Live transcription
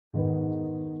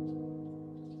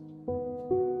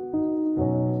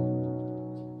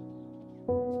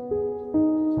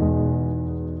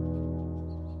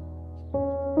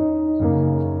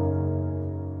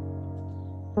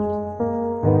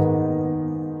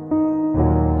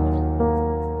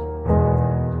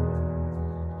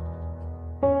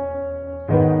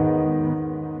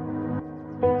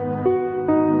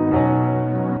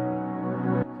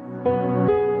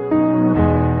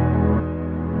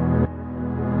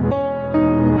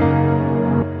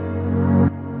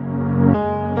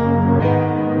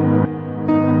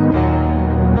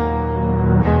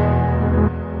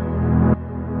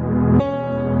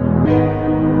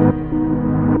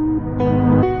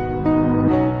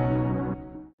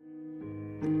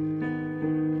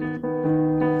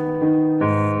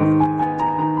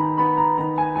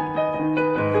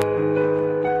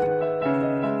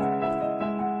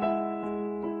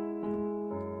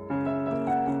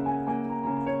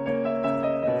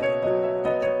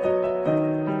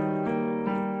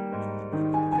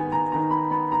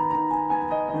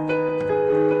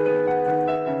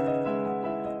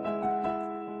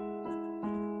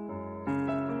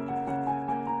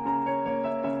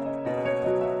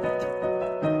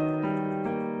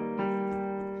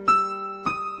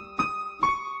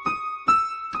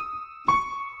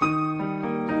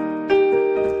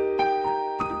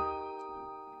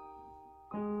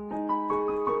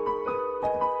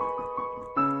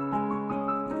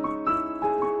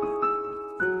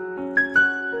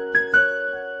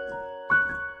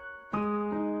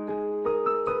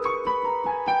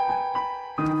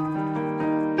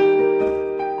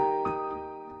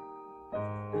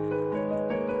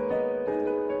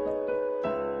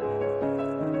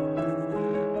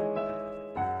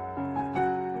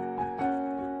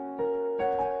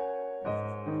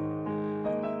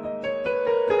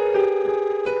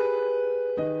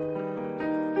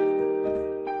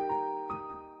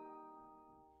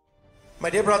My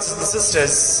dear brothers and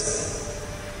sisters,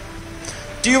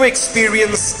 do you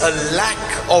experience a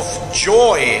lack of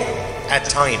joy at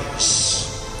times?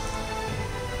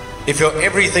 If you're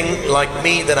everything like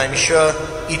me, then I'm sure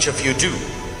each of you do.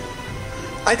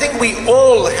 I think we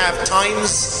all have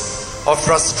times of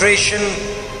frustration,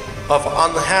 of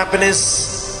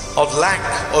unhappiness, of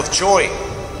lack of joy.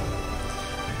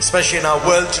 Especially in our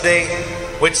world today,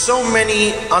 with so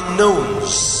many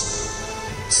unknowns,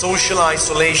 social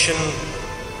isolation,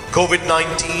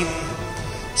 COVID-19,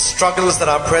 struggles that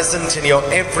are present in your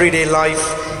everyday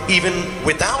life, even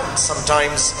without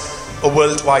sometimes a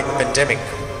worldwide pandemic.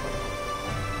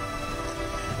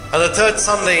 And the third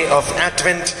Sunday of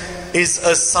Advent is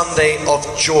a Sunday of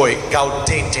joy,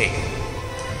 Gaudete.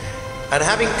 And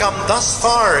having come thus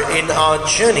far in our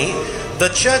journey,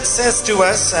 the church says to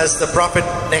us, as the prophet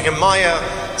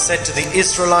Nehemiah said to the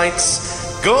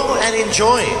Israelites, go and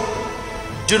enjoy,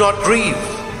 do not grieve,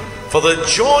 for the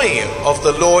joy of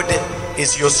the Lord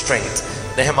is your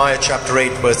strength. Nehemiah chapter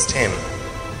 8 verse 10.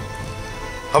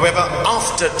 However,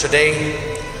 after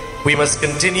today, we must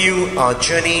continue our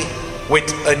journey with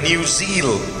a new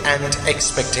zeal and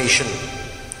expectation.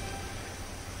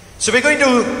 So we're going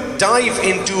to dive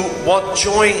into what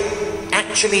joy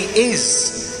actually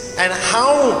is and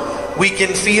how we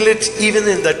can feel it even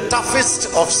in the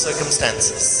toughest of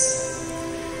circumstances.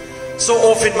 So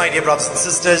often, my dear brothers and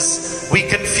sisters, we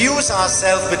confuse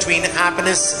ourselves between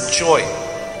happiness and joy.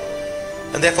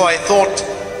 And therefore I thought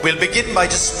we'll begin by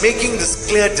just making this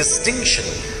clear distinction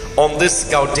on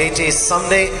this Gaudete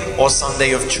Sunday or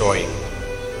Sunday of joy.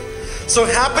 So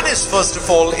happiness, first of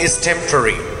all, is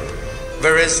temporary,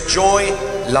 whereas joy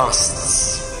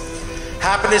lasts.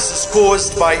 Happiness is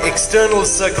caused by external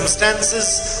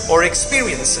circumstances or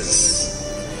experiences.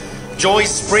 Joy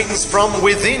springs from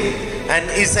within and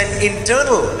is an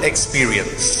internal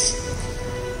experience.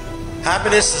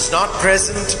 Happiness is not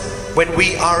present when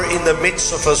we are in the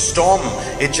midst of a storm.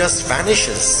 It just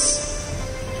vanishes.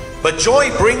 But joy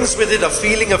brings with it a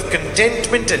feeling of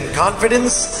contentment and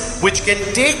confidence which can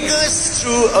take us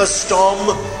through a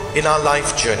storm in our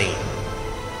life journey.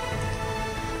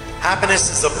 Happiness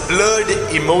is a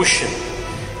blurred emotion.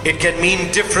 It can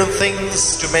mean different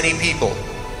things to many people.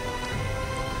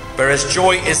 Whereas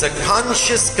joy is a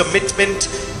conscious commitment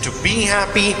to be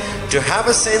happy, to have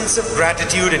a sense of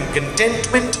gratitude and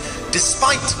contentment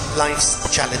despite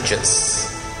life's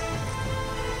challenges.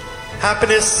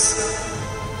 Happiness,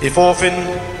 if often,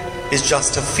 is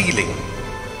just a feeling,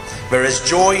 whereas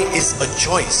joy is a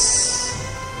choice.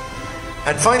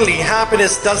 And finally,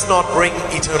 happiness does not bring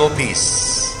eternal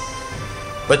peace,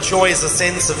 but joy is a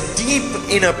sense of deep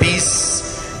inner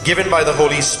peace given by the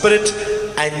Holy Spirit,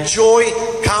 and joy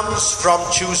comes from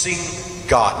choosing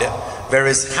God,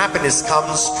 whereas happiness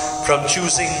comes from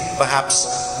choosing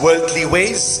perhaps worldly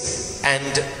ways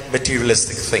and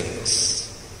materialistic things.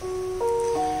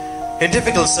 In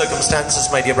difficult circumstances,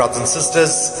 my dear brothers and sisters,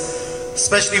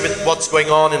 especially with what's going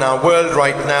on in our world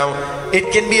right now,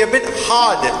 it can be a bit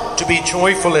hard to be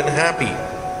joyful and happy.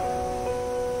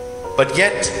 But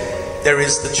yet, there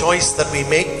is the choice that we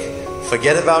make.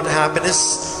 Forget about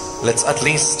happiness. Let's at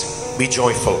least be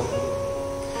joyful.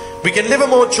 We can live a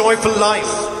more joyful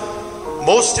life,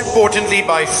 most importantly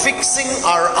by fixing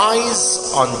our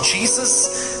eyes on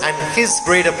Jesus and His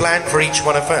greater plan for each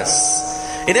one of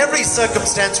us. In every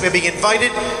circumstance, we're being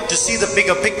invited to see the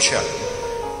bigger picture.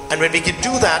 And when we can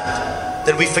do that,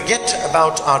 then we forget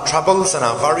about our troubles and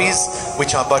our worries,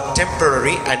 which are but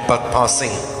temporary and but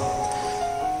passing.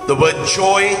 The word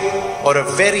joy, or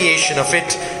a variation of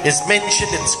it, is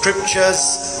mentioned in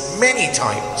scriptures many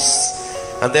times.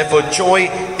 And therefore joy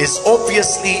is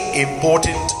obviously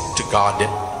important to God.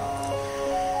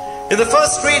 In the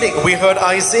first reading, we heard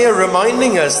Isaiah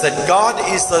reminding us that God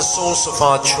is the source of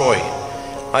our joy.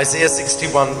 Isaiah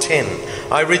 61:10.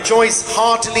 I rejoice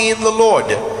heartily in the Lord.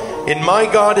 In my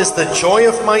God is the joy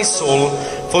of my soul,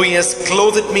 for He has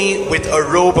clothed me with a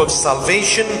robe of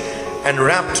salvation and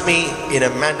wrapped me in a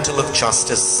mantle of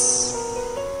justice.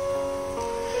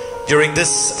 During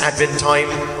this Advent time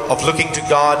of looking to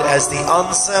God as the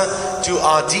answer to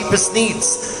our deepest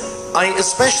needs, I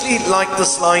especially like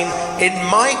this line, in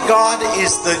my God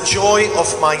is the joy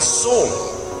of my soul.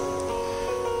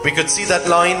 We could see that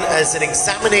line as an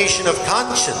examination of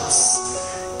conscience.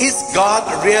 Is God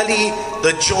really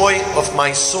the joy of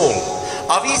my soul?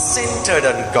 Are we centered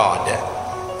on God?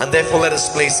 And therefore let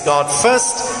us place God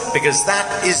first, because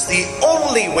that is the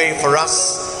only way for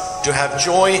us to have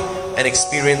joy and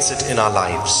experience it in our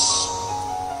lives.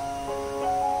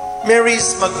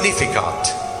 Mary's Magnificat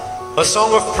A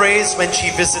song of praise when she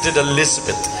visited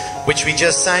Elizabeth, which we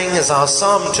just sang as our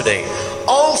psalm today,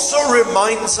 also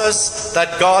reminds us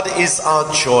that God is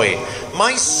our joy.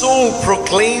 My soul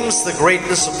proclaims the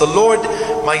greatness of the Lord.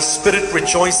 My spirit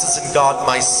rejoices in God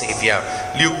my Savior.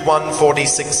 Luke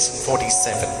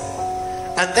 1:46-47.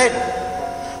 And then,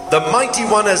 the Mighty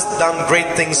One has done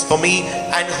great things for me,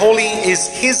 and holy is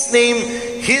His name.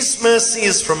 His mercy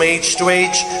is from age to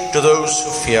age to those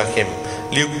who fear Him.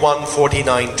 Luke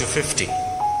 1:49-50.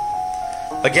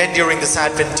 Again, during this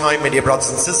Advent time, my dear brothers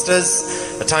and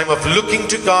sisters, a time of looking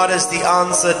to God as the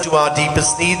answer to our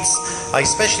deepest needs, I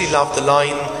especially love the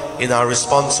line in our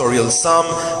responsorial psalm,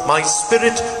 my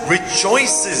spirit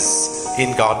rejoices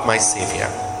in God my Savior.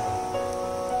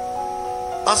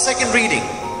 Our second reading,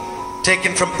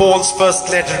 taken from Paul's first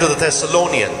letter to the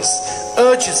Thessalonians,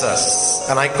 urges us,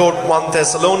 and I quote 1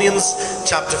 Thessalonians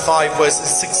chapter 5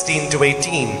 verses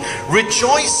 16-18,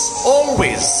 rejoice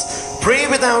always, pray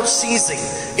without ceasing,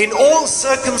 in all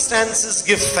circumstances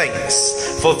give thanks,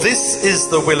 for this is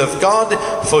the will of God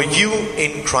for you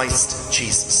in Christ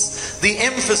Jesus. The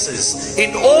emphasis,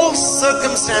 in all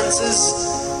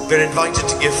circumstances, we're invited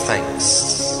to give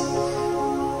thanks.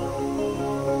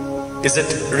 Is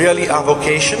it really our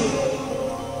vocation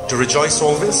to rejoice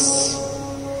always?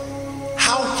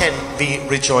 How can we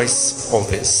rejoice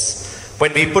always?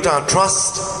 When we put our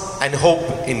trust and hope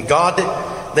in God,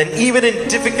 then even in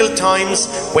difficult times,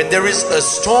 when there is a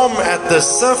storm at the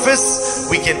surface,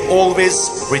 we can always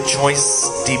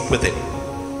rejoice deep within.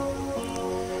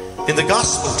 In the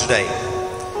Gospel today,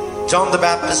 John the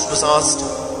Baptist was asked,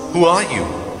 "Who are you?"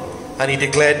 And he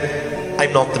declared,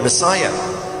 "I'm not the Messiah."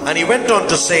 And he went on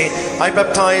to say, "I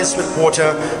baptize with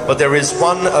water, but there is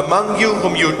one among you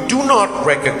whom you do not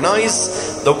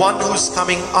recognize, the one who's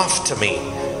coming after me,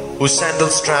 whose sandal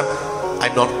strap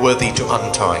I'm not worthy to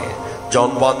untie."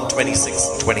 John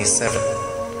 1:26-27.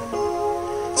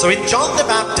 So in John the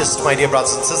Baptist, my dear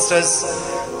brothers and sisters,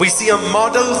 we see a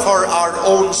model for our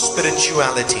own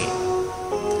spirituality.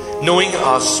 Knowing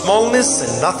our smallness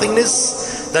and nothingness,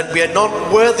 that we are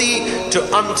not worthy to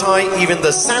untie even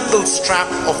the sandal strap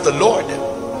of the Lord.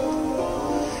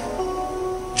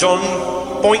 John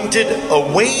pointed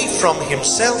away from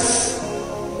himself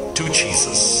to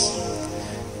Jesus.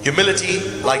 Humility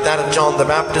like that of John the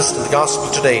Baptist in the Gospel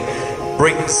today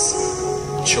brings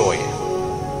joy.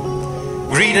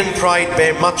 Greed and pride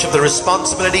bear much of the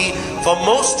responsibility for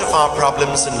most of our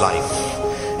problems in life,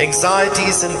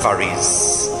 anxieties and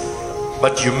worries.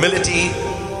 But humility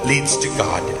leads to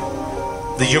God.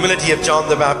 The humility of John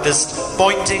the Baptist,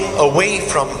 pointing away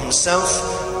from himself,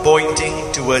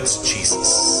 pointing towards Jesus.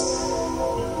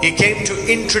 He came to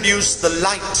introduce the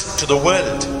light to the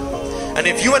world. And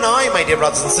if you and I, my dear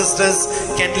brothers and sisters,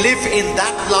 can live in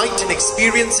that light and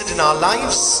experience it in our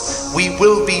lives, we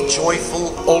will be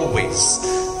joyful always.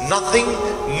 Nothing,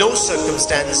 no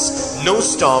circumstance, no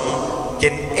storm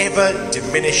can ever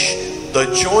diminish the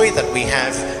joy that we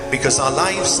have, because our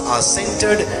lives are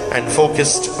centered and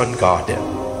focused on God.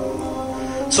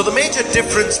 So the major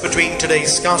difference between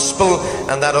today's gospel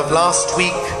and that of last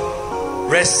week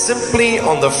rests simply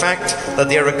on the fact that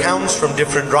they are accounts from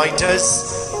different writers,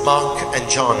 Mark and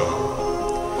John.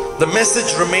 The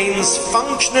message remains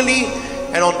functionally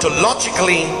and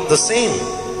ontologically the same.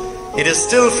 It is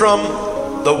still from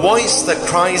the voice that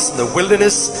cries in the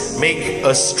wilderness, make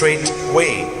a straight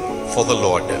way for the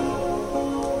Lord.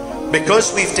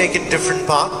 Because we've taken different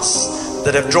paths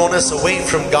that have drawn us away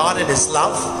from God and His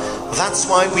love, that's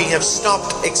why we have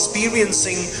stopped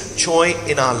experiencing joy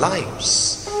in our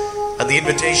lives. And the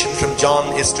invitation from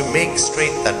John is to make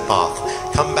straight that path.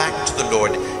 Come back to the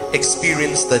Lord.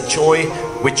 Experience the joy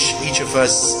which each of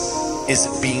us is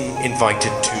being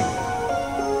invited to.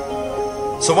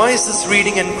 So why is this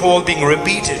reading and call being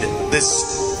repeated this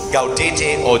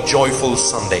Gaudete or Joyful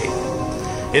Sunday?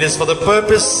 It is for the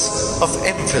purpose of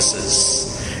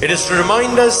emphasis. It is to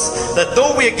remind us that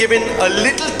though we are given a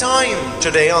little time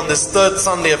today on this third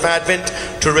Sunday of Advent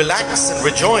to relax and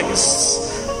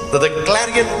rejoice, that the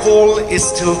clarion call is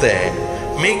still there.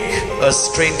 Make a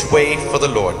straight way for the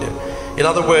Lord. In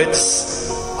other words,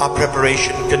 our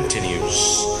preparation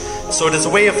continues. So it is a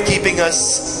way of keeping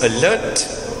us alert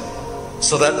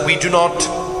so that we do not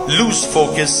lose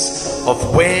focus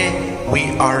of where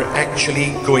we are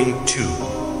actually going to.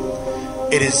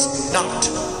 It is not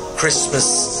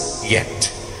Christmas yet.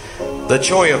 The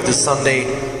joy of this Sunday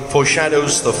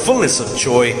foreshadows the fullness of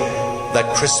joy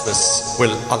that Christmas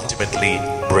will ultimately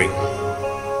bring.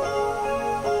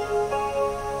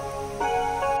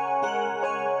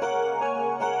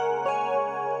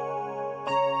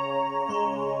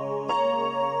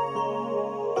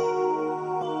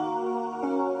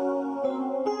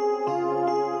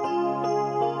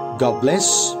 God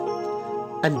bless,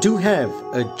 and do have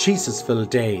a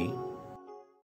Jesus-filled day.